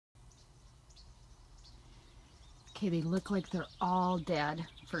Okay, they look like they're all dead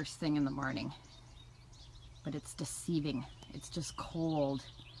first thing in the morning, but it's deceiving. It's just cold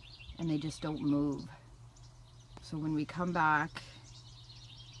and they just don't move. So when we come back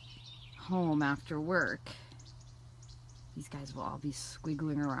home after work, these guys will all be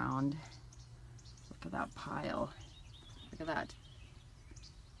squiggling around. Look at that pile. Look at that.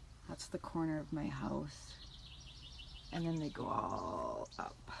 That's the corner of my house. And then they go all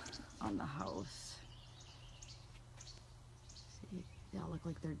up on the house. See, they all look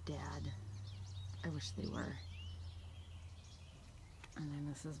like they're dead. I wish they were. And then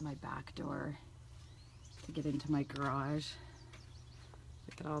this is my back door to get into my garage.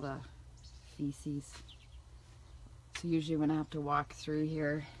 Look at all the feces. So usually when I have to walk through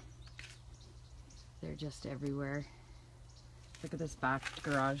here, they're just everywhere. Look at this back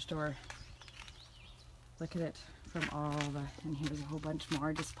garage door. Look at it from all the, and here's a whole bunch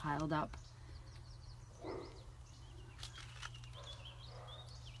more just piled up.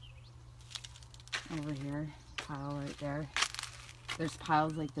 Over here, pile right there. There's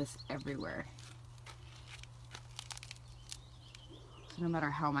piles like this everywhere. So no matter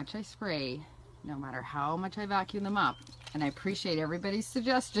how much I spray, no matter how much I vacuum them up, and I appreciate everybody's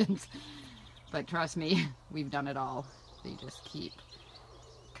suggestions, but trust me, we've done it all. They just keep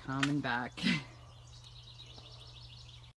coming back.